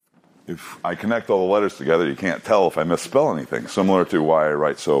if I connect all the letters together, you can't tell if I misspell anything, similar to why I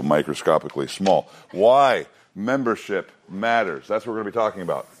write so microscopically small. Why membership matters. That's what we're going to be talking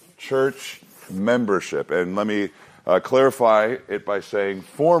about. Church membership. And let me clarify it by saying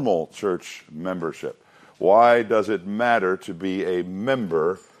formal church membership. Why does it matter to be a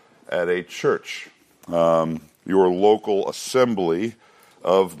member at a church? Your local assembly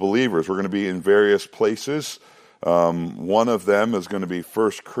of believers. We're going to be in various places. One of them is going to be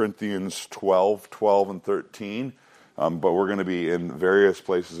 1 Corinthians 12 and 13. But we're going to be in various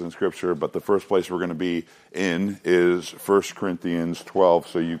places in Scripture. But the first place we're going to be in is 1 Corinthians 12.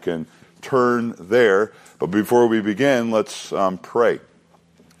 So you can turn there. But before we begin, let's pray.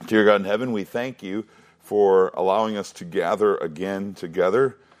 Dear God in heaven, we thank you for allowing us to gather again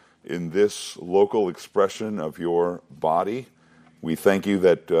together in this local expression of your body. We thank you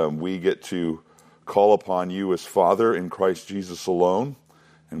that we get to call upon you as Father in Christ Jesus alone,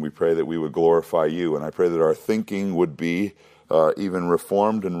 and we pray that we would glorify you. And I pray that our thinking would be even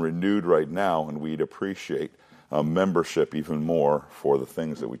reformed and renewed right now, and we'd appreciate membership even more for the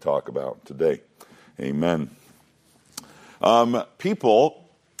things that we talk about today. Amen. People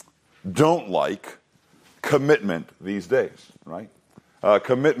don't like commitment these days, right?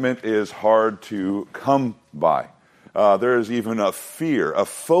 Commitment is hard to come by. There is even a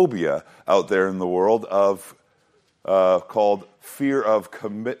phobia out there in the world of called fear of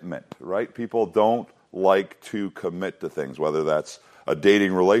commitment, right? People don't like to commit to things, whether that's a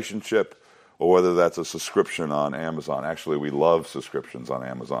dating relationship or whether that's a subscription on Amazon. Actually, we love subscriptions on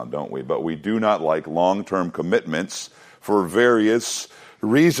Amazon, don't we? But we do not like long-term commitments for various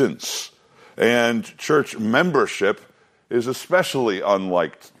reasons. And church membership is especially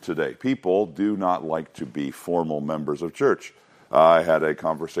unliked today. People do not like to be formal members of church. I had a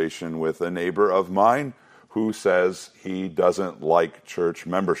conversation with a neighbor of mine who says he doesn't like church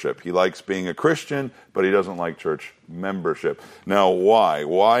membership. He likes being a Christian, but he doesn't like church membership. Now, why?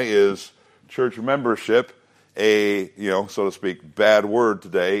 Why is church membership a, so to speak, bad word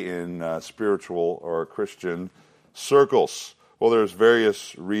today in spiritual or Christian circles? Well, there's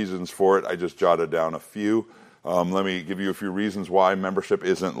various reasons for it. I just jotted down a few. Let me give you a few reasons why membership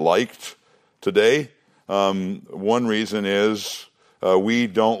isn't liked today. One reason is we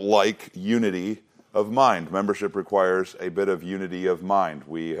don't like unity of mind. Membership requires a bit of unity of mind.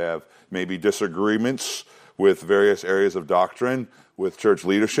 We have maybe disagreements with various areas of doctrine with church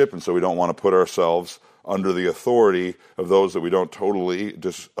leadership, and so we don't want to put ourselves under the authority of those that we don't totally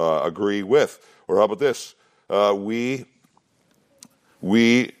agree with. Or how about this? We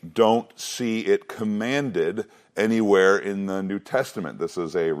don't see it commanded anywhere in the New Testament. This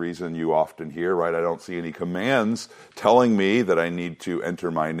is a reason you often hear, right? I don't see any commands telling me that I need to enter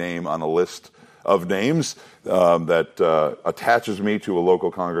my name on a list of names that attaches me to a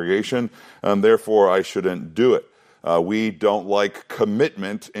local congregation, and therefore I shouldn't do it. We don't like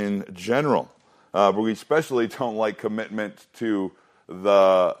commitment in general. But we especially don't like commitment to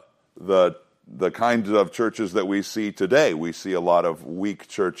the kinds of churches that we see today. We see a lot of weak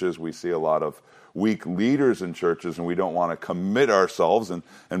churches. We see a lot of weak leaders in churches, and we don't want to commit ourselves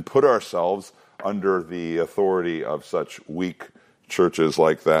and put ourselves under the authority of such weak churches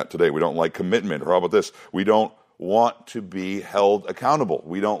like that today. We don't like commitment. Or how about this? We don't want to be held accountable.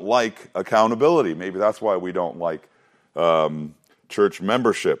 We don't like accountability. Maybe that's why we don't like church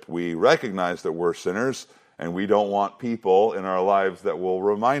membership. We recognize that we're sinners, and we don't want people in our lives that will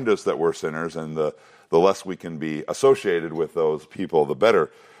remind us that we're sinners, and the less we can be associated with those people, the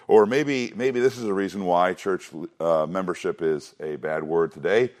better. Or maybe this is a reason why church membership is a bad word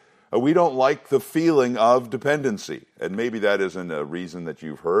today. We don't like the feeling of dependency, and maybe that isn't a reason that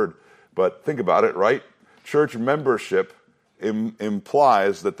you've heard, but think about it, right? Church membership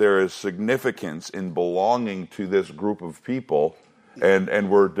implies that there is significance in belonging to this group of people, and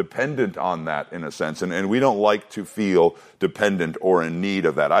we're dependent on that in a sense, and we don't like to feel dependent or in need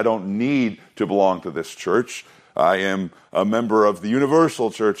of that. I don't need to belong to this church. I am a member of the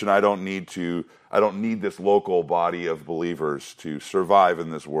universal church, and I don't need this local body of believers to survive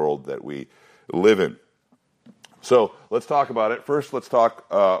in this world that we live in. So let's talk about it. First, let's talk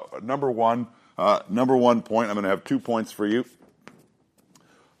number one point. I'm going to have 2 points for you.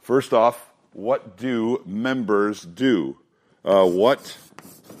 First off, what do members do? What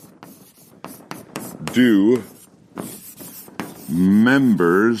do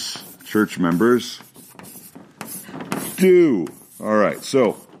members, church members, do? All right,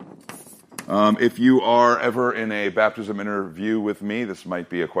 so if you are ever in a baptism interview with me, this might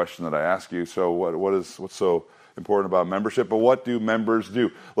be a question that I ask you. So what's so important about membership? But what do members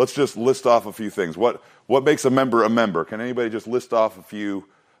do? Let's just list off a few things. What makes a member a member? Can anybody just list off a few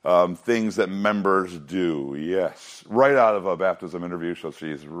things that members do. Yes. Right out of a baptism interview, so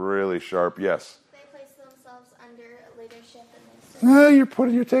she's really sharp. Yes. They place themselves under leadership and they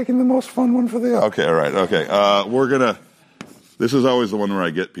serve. You're taking the most fun one for the... Okay, all right, okay. This is always the one where I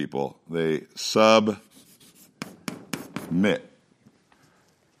get people. They submit.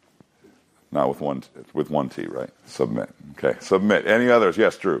 Not with one T, right? Submit. Okay, submit. Any others?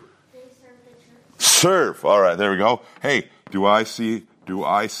 Yes, Drew. They serve the church. Serve. All right, there we go. Hey, do I see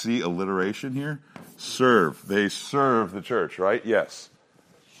alliteration here? Serve. They serve the church, right? Yes.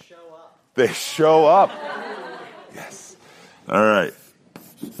 Show up. They show up. Yes. All right.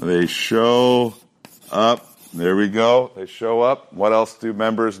 They show up. There we go. They show up. What else do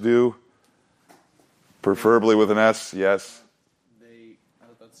members do? Preferably with an S, yes. I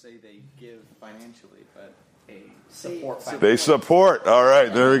was about to say they give financially, but they support financially. They support. All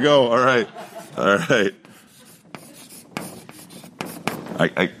right, there we go. All right.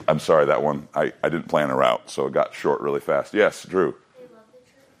 I'm sorry, that one, I didn't plan a route, so it got short really fast. Yes, Drew.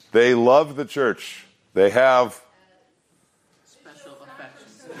 They love the church. They have Special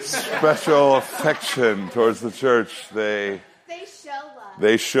affection. special affection towards the church. They show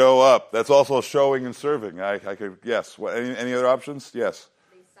up. show up. That's also showing and serving. I could, yes. What, any other options? Yes.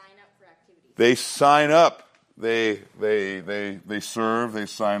 They sign up for activities. They sign up. They serve. They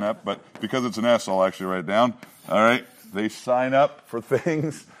sign up. But because it's an S, I'll actually write it down. All right. They sign up for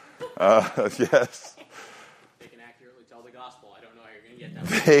things. Yes. They can accurately tell the gospel. I don't know how you're going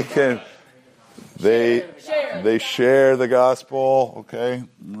to get that. They share the gospel. Okay.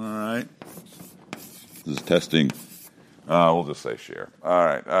 All right. This is testing. We'll just say share. All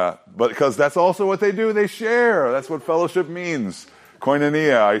right. But because that's also what they do. They share. That's what fellowship means.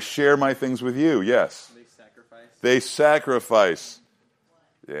 Koinonia. I share my things with you. Yes. They sacrifice.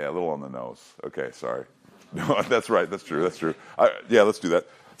 Yeah, a little on the nose. Okay, sorry. No, that's right. That's true. Yeah, let's do that.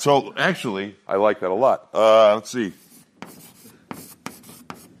 So actually, I like that a lot. Let's see.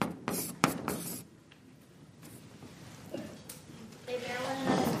 They bear one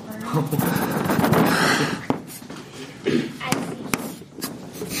another's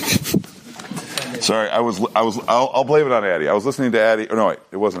burdens. Sorry, I'll blame it on Addie. I was listening to Addie. Oh, no, wait,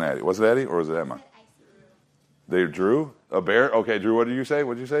 it wasn't Addie. Was it Addie or was it Emma? They drew a bear. Okay, Drew, what did you say?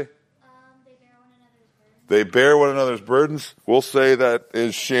 What did you say? They bear one another's burdens. They bear one another's burdens. We'll say that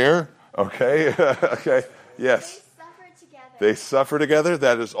is share. Okay. Okay. Yes. They suffer together.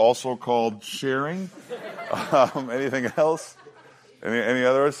 That is also called sharing. Anything else? Any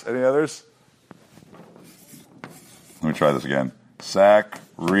others? Any others? Let me try this again. Sacrifice.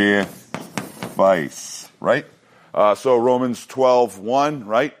 Right? So Romans 12:1,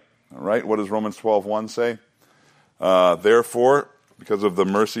 right? All right. What does Romans 12:1 say? Therefore, because of the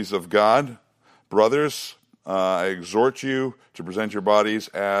mercies of God, brothers, I exhort you to present your bodies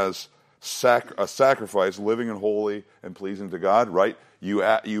as a sacrifice, living and holy and pleasing to God, right?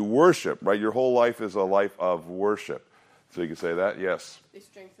 You worship, right? Your whole life is a life of worship. So you can say that, yes. They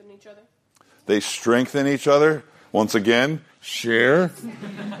strengthen each other. They strengthen each other. Once again, share.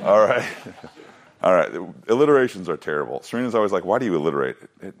 All right. All right. Alliterations are terrible. Serena's always like, why do you alliterate?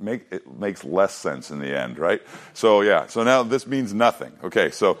 It makes less sense in the end, right? So, yeah. So now this means nothing.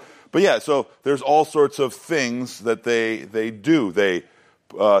 Okay. So, but yeah, so there's all sorts of things that they do. They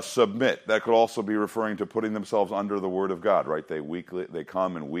submit. That could also be referring to putting themselves under the Word of God, right? They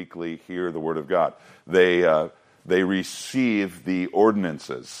come and weekly hear the Word of God. They receive the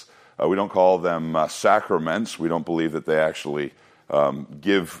ordinances. We don't call them sacraments. We don't believe that they actually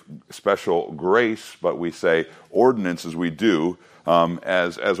give special grace, but we say ordinances we do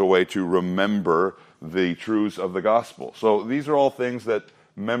as a way to remember the truths of the gospel. So these are all things that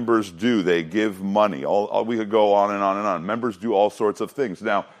members do. They give money. We could go on and on and on. Members do all sorts of things.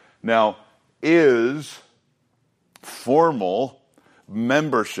 Now, is formal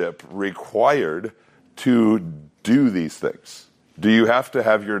membership required to do these things? Do you have to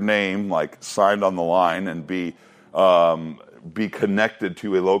have your name signed on the line and be connected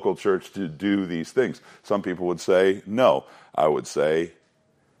to a local church to do these things? Some people would say no. I would say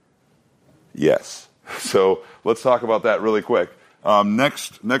yes. So let's talk about that really quick.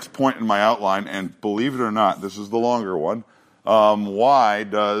 Next point in my outline, and believe it or not, this is the longer one. Why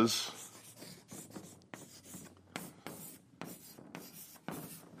does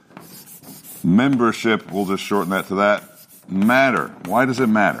membership, we'll just shorten that to that, matter? Why does it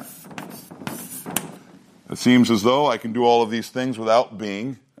matter? It seems as though I can do all of these things without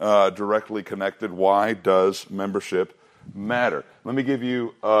being directly connected. Why does membership matter. Let me give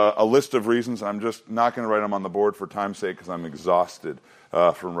you a list of reasons. I'm just not going to write them on the board for time's sake because I'm exhausted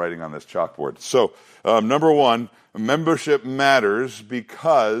from writing on this chalkboard. So, number one, membership matters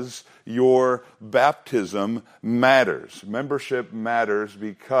because your baptism matters. Membership matters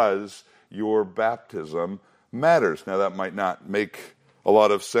because your baptism matters. Now, that might not make a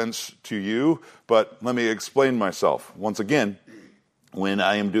lot of sense to you, but let me explain myself. Once again, when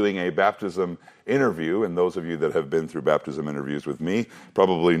I am doing a baptism interview, and those of you that have been through baptism interviews with me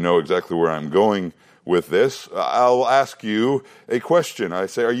probably know exactly where I'm going with this, I'll ask you a question. I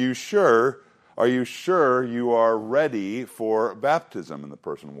say, are you sure you are ready for baptism? And the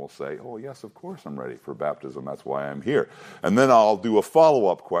person will say, oh, yes, of course I'm ready for baptism. That's why I'm here. And then I'll do a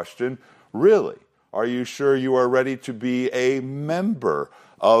follow-up question. Really? Are you sure you are ready to be a member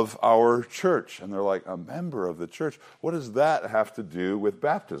of our church? And they're like, a member of the church? What does that have to do with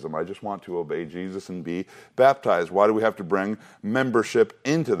baptism? I just want to obey Jesus and be baptized. Why do we have to bring membership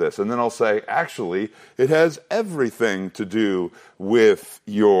into this? And then I'll say, actually, it has everything to do with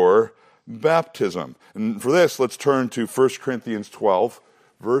your baptism. And for this, let's turn to 1 Corinthians 12,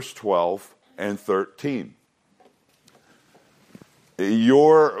 verse 12 and 13.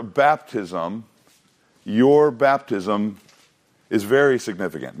 Your baptism is very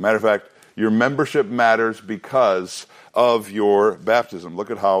significant. Matter of fact, your membership matters because of your baptism.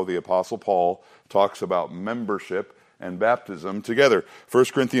 Look at how the Apostle Paul talks about membership and baptism together. 1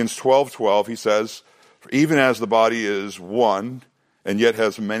 Corinthians 12:12, he says, even as the body is one, and yet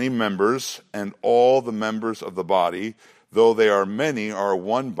has many members, and all the members of the body, though they are many, are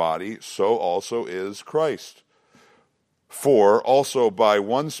one body, so also is Christ. For also by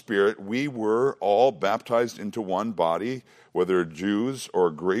one Spirit we were all baptized into one body, whether Jews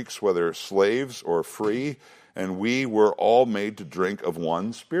or Greeks, whether slaves or free, and we were all made to drink of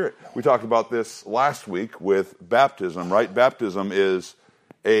one Spirit. We talked about this last week with baptism, right? Baptism is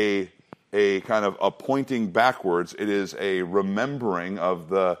a kind of a pointing backwards. It is a remembering of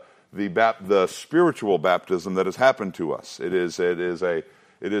the spiritual baptism that has happened to us. It is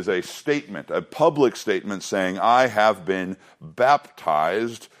a statement, a public statement saying, I have been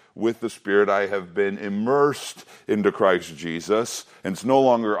baptized with the Spirit. I have been immersed into Christ Jesus. And it's no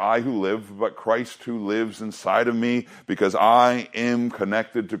longer I who live, but Christ who lives inside of me because I am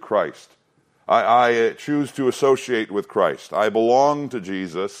connected to Christ. I choose to associate with Christ. I belong to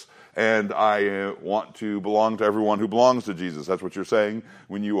Jesus, and I want to belong to everyone who belongs to Jesus. That's what you're saying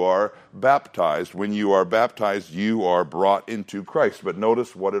when you are baptized. When you are baptized, you are brought into Christ. But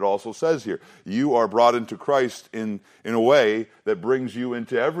notice what it also says here. You are brought into Christ in a way that brings you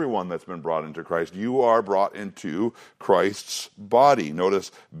into everyone that's been brought into Christ. You are brought into Christ's body.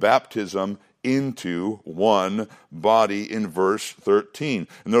 Notice baptism into one body in verse 13.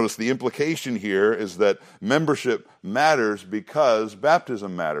 And notice the implication here is that membership matters because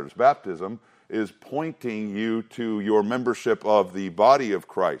baptism matters. Baptism is pointing you to your membership of the body of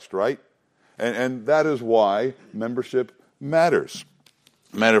Christ, right? And that is why membership matters.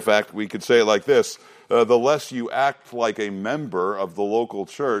 Matter of fact, we could say it like this. The less you act like a member of the local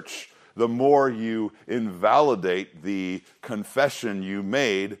church, the more you invalidate the confession you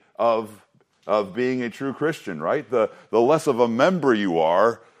made of being a true Christian, right? The less of a member you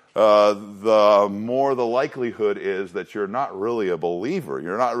are, the more the likelihood is that you're not really a believer.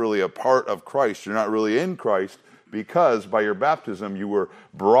 You're not really a part of Christ. You're not really in Christ because by your baptism you were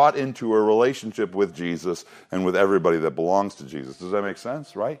brought into a relationship with Jesus and with everybody that belongs to Jesus. Does that make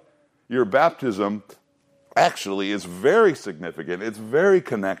sense, right? Your baptism actually is very significant. It's very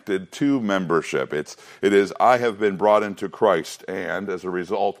connected to membership. It is, I have been brought into Christ, and as a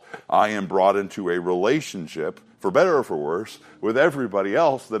result, I am brought into a relationship, for better or for worse, with everybody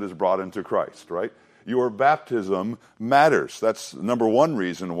else that is brought into Christ, right? Your baptism matters. That's number one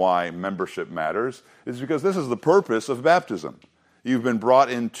reason why membership matters, is because this is the purpose of baptism. You've been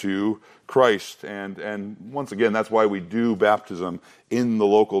brought into Christ, and once again, that's why we do baptism in the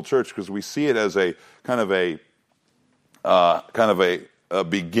local church, because we see it as a kind of a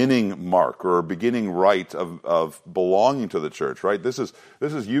beginning mark or a beginning rite of belonging to the church. Right? This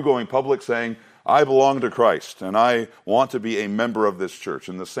is you going public saying, "I belong to Christ, and I want to be a member of this church."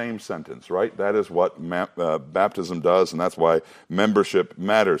 In the same sentence, right? That is what baptism does, and that's why membership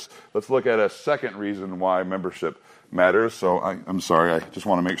matters. Let's look at a second reason why membership matters. So I'm sorry, I just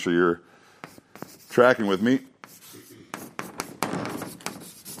want to make sure you're tracking with me.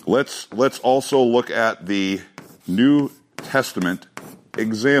 Let's also look at the New Testament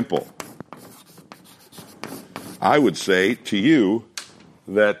example. I would say to you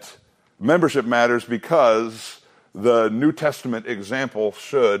that membership matters because the New Testament example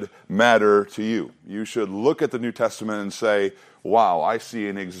should matter to you. You should look at the New Testament and say, wow, I see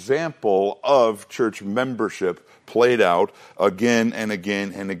an example of church membership played out again and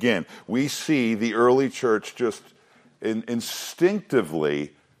again and again. We see the early church just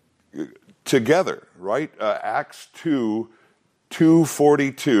instinctively together, right? Acts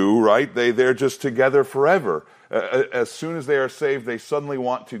 2:42, right? They're just together forever. As soon as they are saved, they suddenly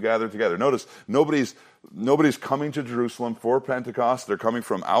want to gather together. Notice, nobody's coming to Jerusalem for Pentecost. They're coming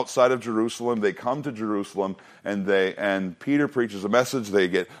from outside of Jerusalem. They come to Jerusalem, and Peter preaches a message. They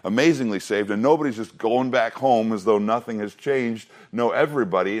get amazingly saved, and nobody's just going back home as though nothing has changed. No,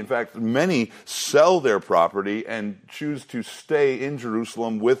 everybody. In fact, many sell their property and choose to stay in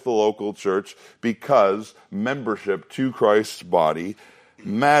Jerusalem with the local church because membership to Christ's body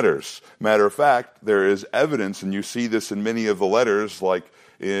matters. Matter of fact, there is evidence, and you see this in many of the letters, like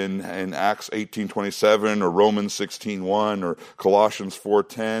in Acts 18:27 or Romans 16:1 or Colossians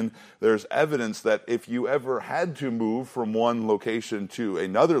 4:10, there's evidence that if you ever had to move from one location to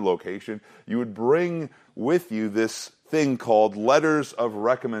another location, you would bring with you this thing called letters of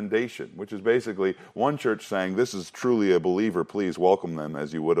recommendation, which is basically one church saying, this is truly a believer, please welcome them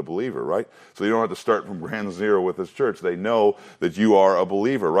as you would a believer, right? So you don't have to start from ground zero with this church. They know that you are a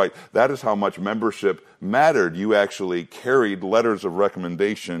believer, right? That is how much membership mattered. You actually carried letters of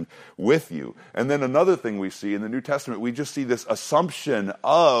recommendation with you. And then another thing we see in the New Testament, we just see this assumption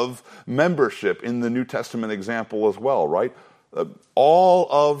of membership in the New Testament example as well, right? All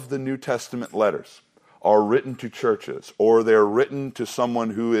of the New Testament letters are written to churches, or they're written to someone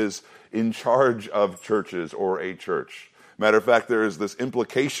who is in charge of churches or a church. Matter of fact, there is this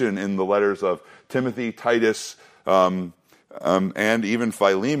implication in the letters of Timothy, Titus, and even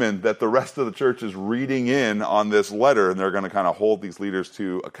Philemon that the rest of the church is reading in on this letter, and they're going to kind of hold these leaders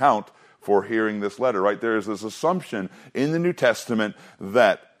to account for hearing this letter, right? There is this assumption in the New Testament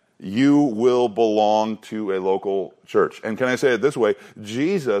that you will belong to a local church. And can I say it this way?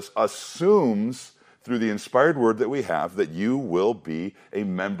 Jesus assumes through the inspired word that we have, that you will be a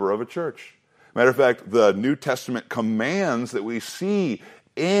member of a church. Matter of fact, the New Testament commands that we see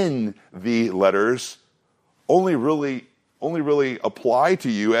in the letters only really apply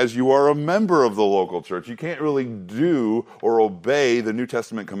to you as you are a member of the local church. You can't really do or obey the New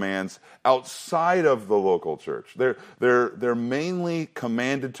Testament commands outside of the local church. They're mainly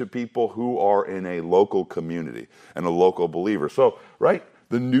commanded to people who are in a local community and a local believer. So, right?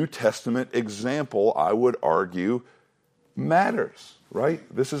 The New Testament example, I would argue, matters, right?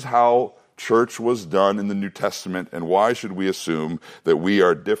 This is how church was done in the New Testament, and why should we assume that we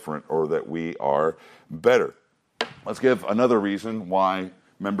are different or that we are better? Let's give another reason why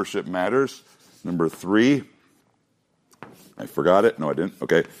membership matters. Number 3. I forgot it. No, I didn't.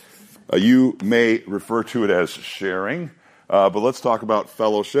 Okay. You may refer to it as sharing, but let's talk about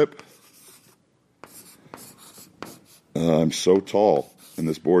fellowship. I'm so tall. And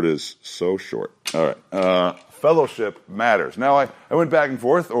this board is so short. All right. Fellowship matters. Now, I went back and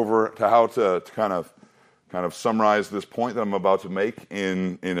forth over to how to kind of summarize this point that I'm about to make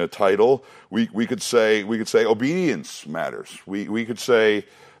in a title. We could say obedience matters. We could say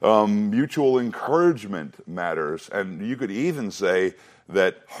mutual encouragement matters, and you could even say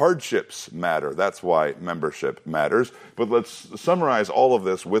that hardships matter. That's why membership matters. But let's summarize all of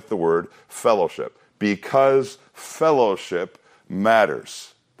this with the word fellowship, because fellowship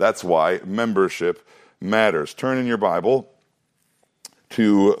matters. That's why membership matters. Turn in your Bible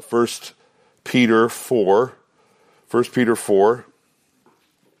to 1 Peter 4. 1 Peter 4.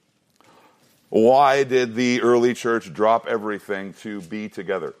 Why did the early church drop everything to be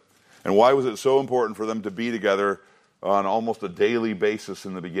together? And why was it so important for them to be together on almost a daily basis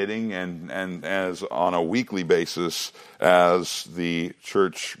in the beginning and as on a weekly basis as the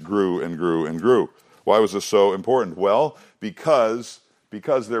church grew and grew and grew? Why was this so important? Well, because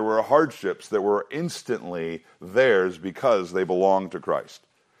there were hardships that were instantly theirs because they belonged to Christ.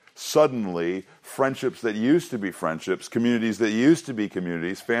 Suddenly, friendships that used to be friendships, communities that used to be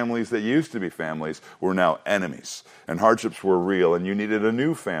communities, families that used to be families were now enemies. And hardships were real, and you needed a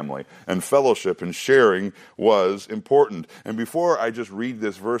new family. And fellowship and sharing was important. And before I just read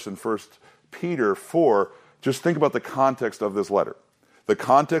this verse in 1 Peter 4, just think about the context of this letter. The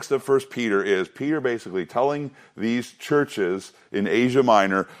context of 1 Peter is Peter basically telling these churches in Asia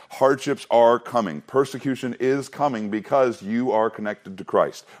Minor, hardships are coming. Persecution is coming because you are connected to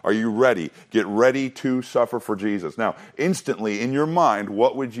Christ. Are you ready? Get ready to suffer for Jesus. Now, instantly in your mind,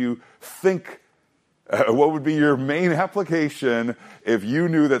 what would you think? What would be your main application if you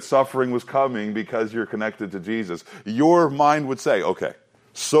knew that suffering was coming because you're connected to Jesus? Your mind would say, okay,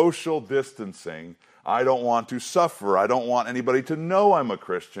 social distancing, I don't want to suffer. I don't want anybody to know I'm a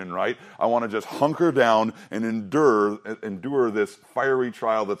Christian, right? I want to just hunker down and endure this fiery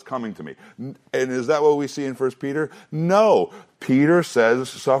trial that's coming to me. And is that what we see in 1 Peter? No. Peter says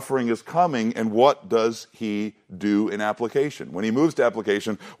suffering is coming, and what does he do in application? When he moves to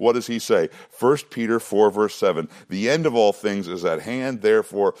application, what does he say? 1 Peter 4, verse 7, the end of all things is at hand,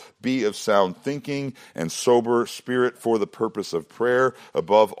 therefore be of sound thinking and sober spirit for the purpose of prayer.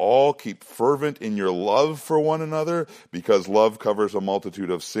 Above all, keep fervent in your love for one another, because love covers a multitude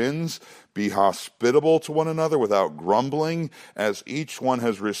of sins. Be hospitable to one another without grumbling. As each one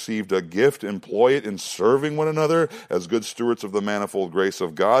has received a gift, employ it in serving one another as good stewards of the manifold grace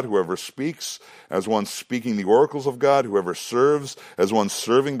of God. Whoever speaks, as one speaking the oracles of God. Whoever serves, as one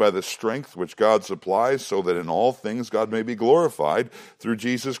serving by the strength which God supplies, so that in all things God may be glorified through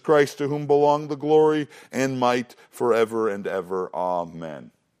Jesus Christ, to whom belong the glory and might forever and ever.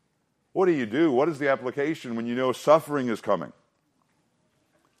 Amen. What do you do? What is the application when you know suffering is coming?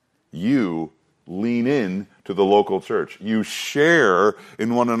 You lean in to the local church. You share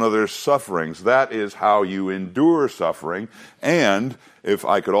in one another's sufferings. That is how you endure suffering. And, if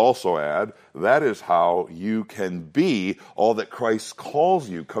I could also add, that is how you can be all that Christ calls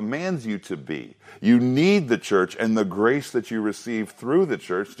you, commands you to be. You need the church and the grace that you receive through the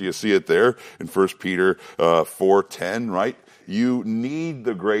church. Do you see it there in 1 Peter 4:10, right? You need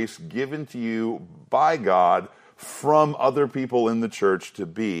the grace given to you by God from other people in the church to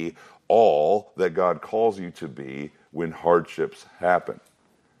be all that God calls you to be when hardships happen.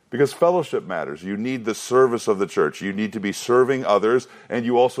 Because fellowship matters. You need the service of the church. You need to be serving others, and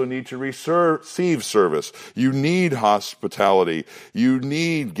you also need to receive service. You need hospitality. You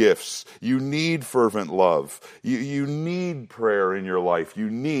need gifts. You need fervent love. You need prayer in your life. You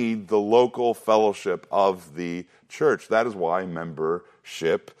need the local fellowship of the church. That is why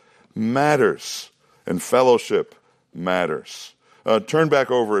membership matters. And fellowship matters. Turn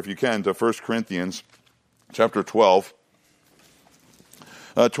back over, if you can, to 1 Corinthians chapter 12.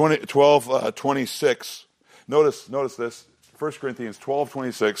 26. Notice this. 1 Corinthians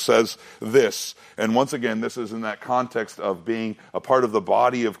 12:26 says this, and once again, this is in that context of being a part of the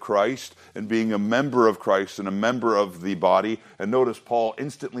body of Christ and being a member of Christ and a member of the body. And notice Paul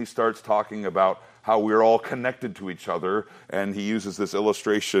instantly starts talking about how we're all connected to each other, and he uses this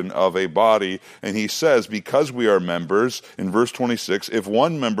illustration of a body, and he says, because we are members, in verse 26, if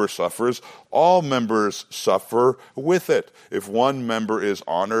one member suffers, all members suffer with it. If one member is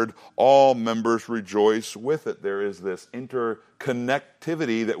honored, all members rejoice with it. There is this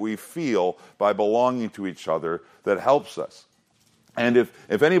interconnectivity that we feel by belonging to each other that helps us. And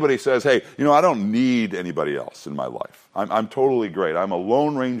if anybody says, hey, I don't need anybody else in my life. I'm totally great. I'm a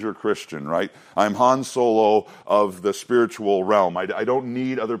Lone Ranger Christian, right? I'm Han Solo of the spiritual realm. I don't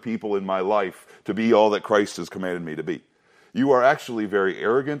need other people in my life to be all that Christ has commanded me to be. You are actually very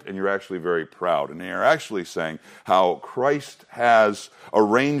arrogant, and you're actually very proud. And you're actually saying how Christ has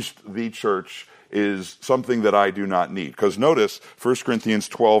arranged the church is something that I do not need. Because notice 1 Corinthians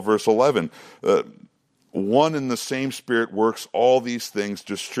 12, verse 11, one and the same Spirit works all these things,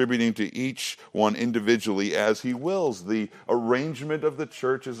 distributing to each one individually as he wills. The arrangement of the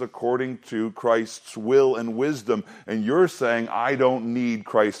church is according to Christ's will and wisdom. And you're saying, I don't need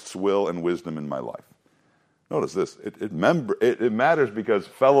Christ's will and wisdom in my life. Notice this. It matters because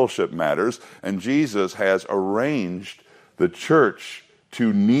fellowship matters. And Jesus has arranged the church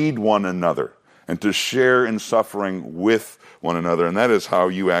to need one another and to share in suffering with one another. And that is how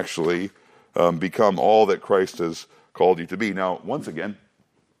you actually become all that Christ has called you to be. Now, once again,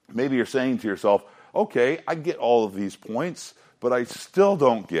 maybe you're saying to yourself, okay, I get all of these points, but I still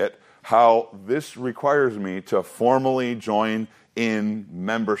don't get how this requires me to formally join in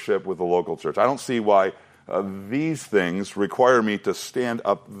membership with the local church. I don't see why these things require me to stand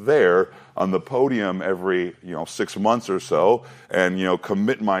up there on the podium every 6 months or so and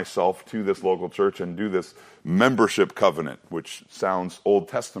commit myself to this local church and do this membership covenant, which sounds Old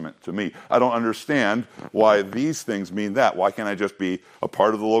Testament to me. I don't understand why these things mean that. Why can't I just be a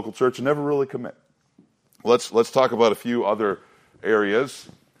part of the local church and never really commit? Let's talk about a few other areas.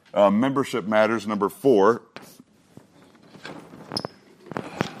 Membership matters, number 4.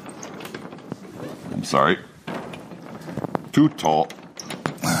 I'm sorry. Too tall.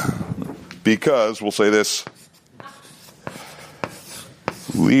 Because, we'll say this,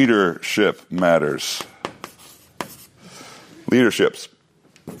 leadership matters. Leaderships.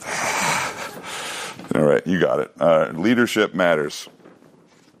 All right, you got it. Leadership matters.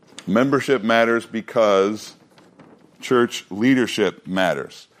 Membership matters because church leadership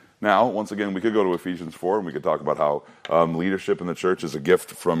matters. Now, once again, we could go to Ephesians 4 and we could talk about how leadership in the church is a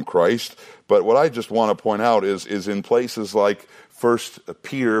gift from Christ. But what I just want to point out is in places like 1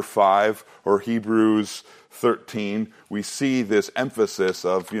 Peter 5 or Hebrews 13, we see this emphasis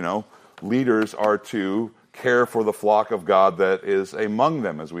of, leaders are to care for the flock of God that is among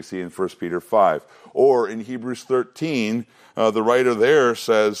them, as we see in 1 Peter 5. Or in Hebrews 13, the writer there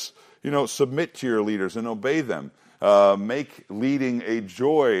says, submit to your leaders and obey them. Make leading a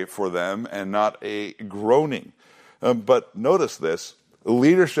joy for them and not a groaning. But notice this,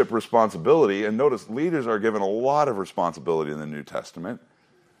 leadership responsibility, and notice leaders are given a lot of responsibility in the New Testament,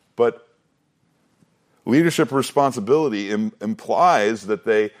 but leadership responsibility implies that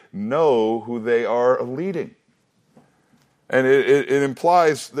they know who they are leading. And it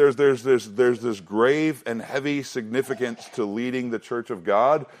implies there's this grave and heavy significance to leading the church of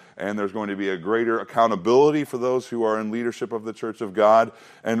God, and there's going to be a greater accountability for those who are in leadership of the church of God.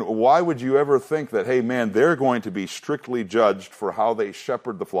 And why would you ever think that, hey man, they're going to be strictly judged for how they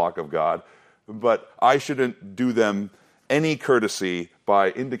shepherd the flock of God, but I shouldn't do them any courtesy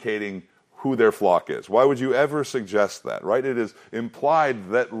by indicating who their flock is? Why would you ever suggest that, right? It is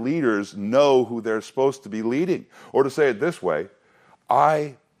implied that leaders know who they're supposed to be leading. Or to say it this way,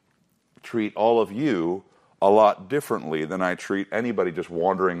 I treat all of you a lot differently than I treat anybody just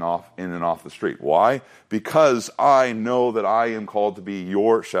wandering off in and off the street. Why? Because I know that I am called to be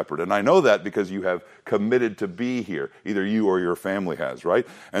your shepherd. And I know that because you have committed to be here. Either you or your family has, right?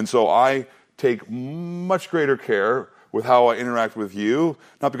 And so I take much greater care with how I interact with you,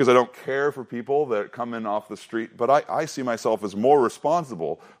 not because I don't care for people that come in off the street, but I see myself as more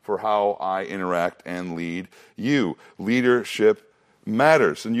responsible for how I interact and lead you. Leadership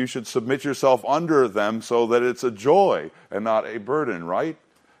matters, and you should submit yourself under them so that it's a joy and not a burden, right?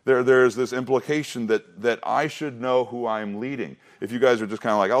 There's this implication that I should know who I'm leading. If you guys are just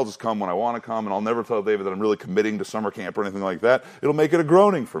kind of like, I'll just come when I want to come, and I'll never tell David that I'm really committing to summer camp or anything like that, it'll make it a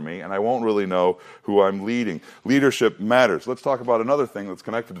groaning for me, and I won't really know who I'm leading. Leadership matters. Let's talk about another thing that's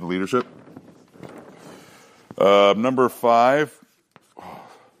connected to leadership. Number 5. Oh,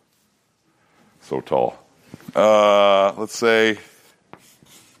 so tall. Let's say...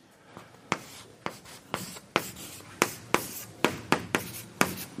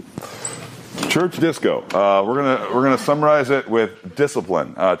 Church disco. We're gonna summarize it with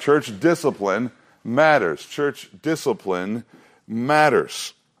discipline. Church discipline matters. Church discipline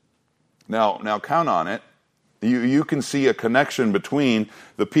matters. Now count on it. You can see a connection between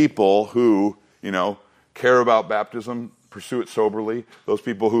the people who care about baptism, pursue it soberly. Those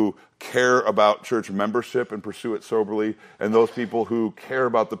people who care about church membership and pursue it soberly, and those people who care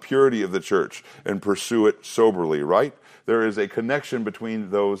about the purity of the church and pursue it soberly. Right? There is a connection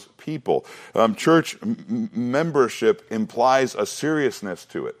between those people. Church membership implies a seriousness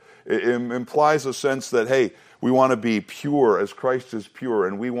to it. It implies a sense that, hey, we want to be pure as Christ is pure,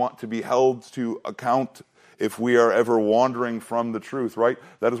 and we want to be held to account if we are ever wandering from the truth, right?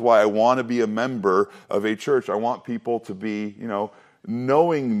 That is why I want to be a member of a church. I want people to be,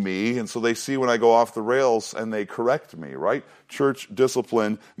 knowing me, and so they see when I go off the rails and they correct me, right? Church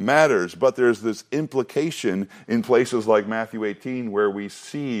discipline matters, but there's this implication in places like Matthew 18 where we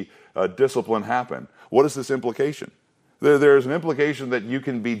see discipline happen. What is this implication? There's an implication that you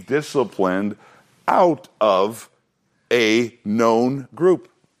can be disciplined out of a known group,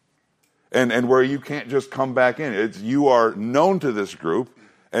 and where you can't just come back in. You are known to this group,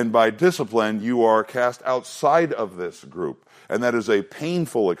 and by discipline, you are cast outside of this group. And that is a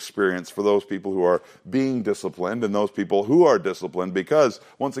painful experience for those people who are being disciplined and those people who are disciplined, because,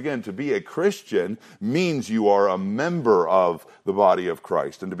 once again, to be a Christian means you are a member of the body of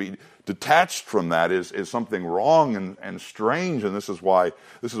Christ. And to be detached from that is something wrong and strange, and this is why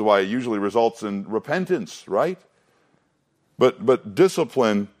it usually results in repentance, right? But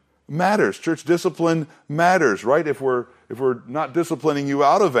discipline matters. Church discipline matters, right? If we're not disciplining you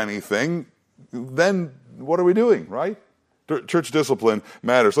out of anything, then what are we doing, right? Church discipline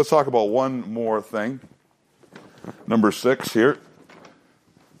matters. Let's talk about one more thing. Number 6 here.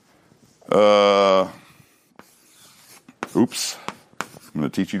 I'm going to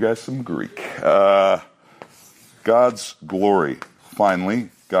teach you guys some Greek. God's glory.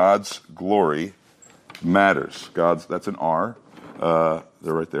 Finally, God's glory matters. That's an R. They're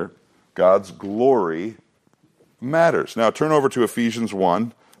right there. God's glory matters. Now turn over to Ephesians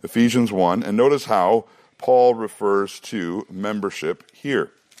 1, and notice how Paul refers to membership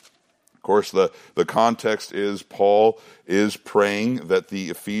here. Of course, the context is Paul is praying that the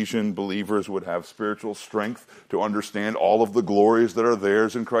Ephesian believers would have spiritual strength to understand all of the glories that are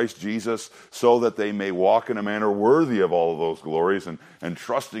theirs in Christ Jesus, so that they may walk in a manner worthy of all of those glories and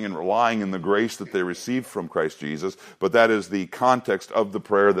trusting and relying in the grace that they received from Christ Jesus. But that is the context of the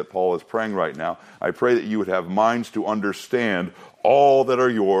prayer that Paul is praying right now. I pray that you would have minds to understand all that are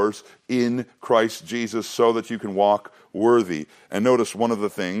yours in Christ Jesus, so that you can walk worthy. And notice one of the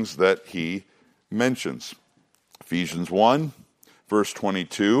things that he mentions. Ephesians 1, verse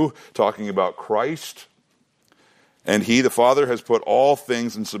 22, talking about Christ. And he, the Father, has put all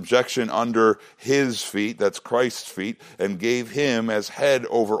things in subjection under his feet, that's Christ's feet, and gave him as head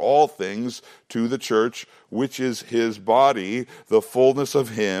over all things to the church, which is his body, the fullness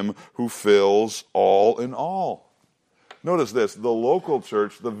of him who fills all in all. Notice this, the local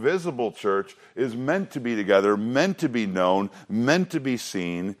church, the visible church, is meant to be together, meant to be known, meant to be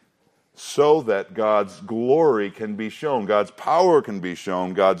seen, so that God's glory can be shown, God's power can be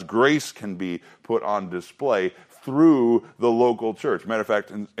shown, God's grace can be put on display through the local church. Matter of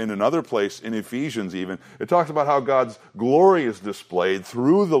fact, in another place, in Ephesians even, it talks about how God's glory is displayed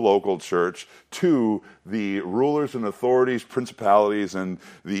through the local church to the rulers and authorities, principalities, and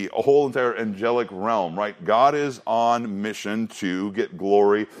the whole entire angelic realm, right? God is on mission to get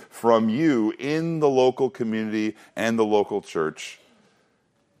glory from you in the local community and the local church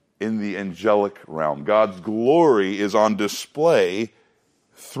in the angelic realm. God's glory is on display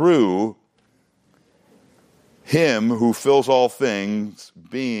through him who fills all things,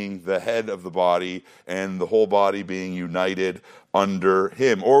 being the head of the body, and the whole body being united under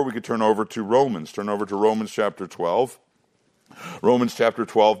him. Or we could turn over to Romans. Turn over to Romans chapter 12. Romans chapter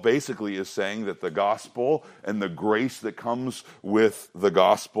 12 basically is saying that the gospel and the grace that comes with the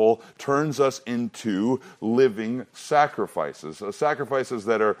gospel turns us into living sacrifices. Sacrifices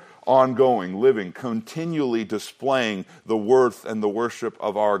that are ongoing, living, continually displaying the worth and the worship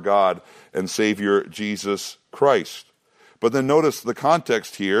of our God and Savior Jesus Christ. But then notice the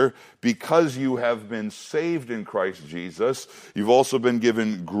context here. Because you have been saved in Christ Jesus, you've also been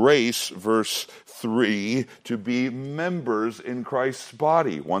given grace, verse 3, to be members in Christ's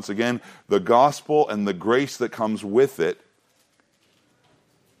body. Once again, the gospel and the grace that comes with it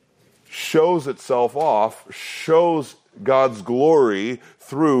shows itself off, shows God's glory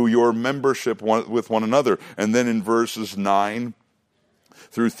through your membership with one another. And then in verses 9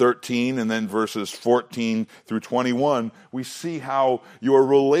 through 13, and then verses 14 through 21, we see how your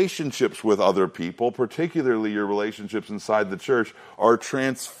relationships with other people, particularly your relationships inside the church, are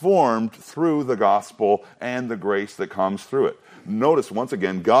transformed through the gospel and the grace that comes through it. Notice, once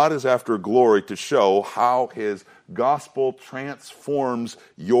again, God is after glory to show how his gospel transforms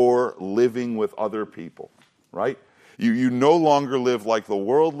your living with other people, right? You no longer live like the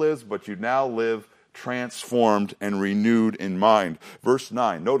world lives, but you now live transformed and renewed in mind. Verse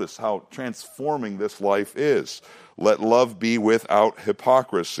 9, notice how transforming this life is. Let love be without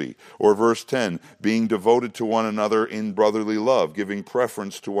hypocrisy. Or verse 10, being devoted to one another in brotherly love, giving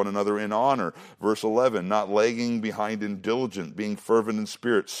preference to one another in honor. Verse 11, not lagging behind in diligence, being fervent in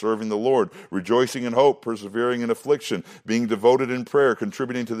spirit, serving the Lord, rejoicing in hope, persevering in affliction, being devoted in prayer,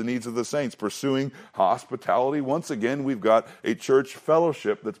 contributing to the needs of the saints, pursuing hospitality. Once again, we've got a church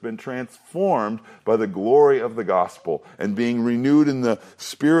fellowship that's been transformed by the glory of the gospel and being renewed in the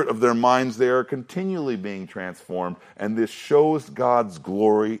spirit of their minds. They are continually being transformed. And this shows God's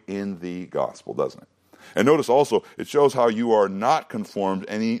glory in the gospel, doesn't it? And notice also, it shows how you are not conformed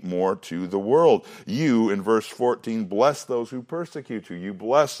anymore to the world. You, in verse 14, bless those who persecute you. You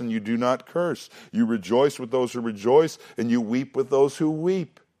bless and you do not curse. You rejoice with those who rejoice, and you weep with those who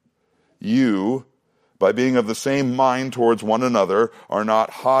weep. You, by being of the same mind towards one another, are not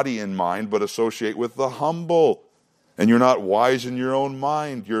haughty in mind, but associate with the humble. And you're not wise in your own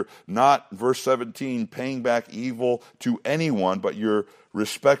mind. You're not, verse 17, paying back evil to anyone, but you're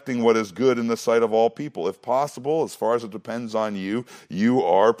respecting what is good in the sight of all people. If possible, as far as it depends on you, you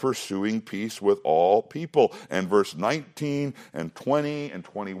are pursuing peace with all people. And verse 19 and 20 and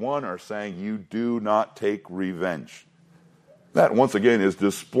 21 are saying you do not take revenge. That, once again, is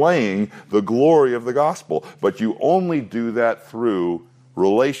displaying the glory of the gospel. But you only do that through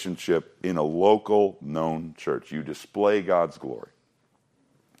relationship in a local known church. You display God's glory.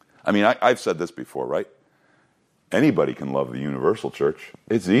 I mean, I've said this before, right? Anybody can love the universal church.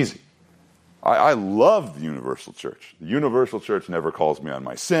 It's easy. I love the universal church. The universal church never calls me on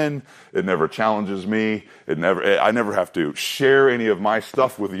my sin. It never challenges me. I never have to share any of my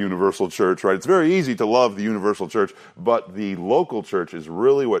stuff with the universal church, right? It's very easy to love the universal church, but the local church is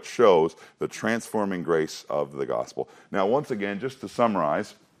really what shows the transforming grace of the gospel. Now, once again, just to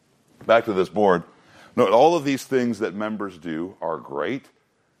summarize, back to this board, No, all of these things that members do are great,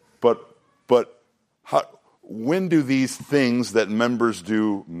 but when do these things that members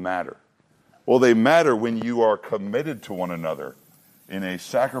do matter? Well, they matter when you are committed to one another in a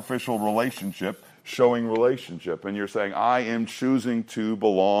sacrificial relationship, showing relationship. And you're saying, I am choosing to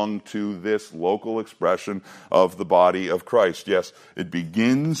belong to this local expression of the body of Christ. Yes, it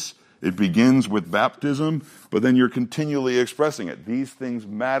begins with baptism, but then you're continually expressing it. These things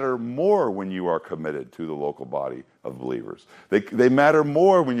matter more when you are committed to the local body of believers. They matter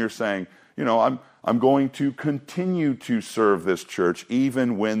more when you're saying, I'm going to continue to serve this church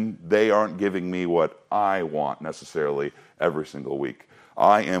even when they aren't giving me what I want necessarily every single week.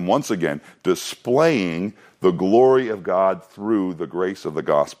 I am once again displaying the glory of God through the grace of the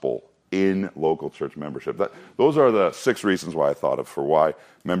gospel in local church membership. Those are the 6 reasons why I thought of for why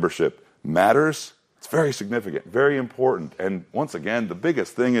membership matters. It's very significant, very important. And once again, the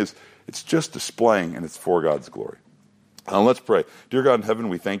biggest thing is it's just displaying, and it's for God's glory. Let's pray. Dear God in heaven,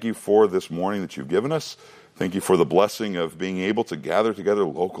 we thank you for this morning that you've given us. Thank you for the blessing of being able to gather together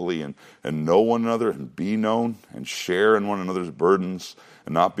locally and know one another and be known and share in one another's burdens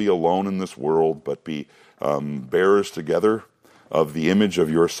and not be alone in this world, but be bearers together of the image of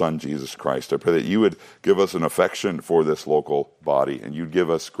your Son, Jesus Christ. I pray that you would give us an affection for this local body and you'd give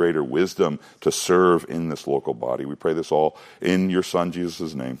us greater wisdom to serve in this local body. We pray this all in your Son,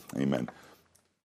 Jesus' name. Amen.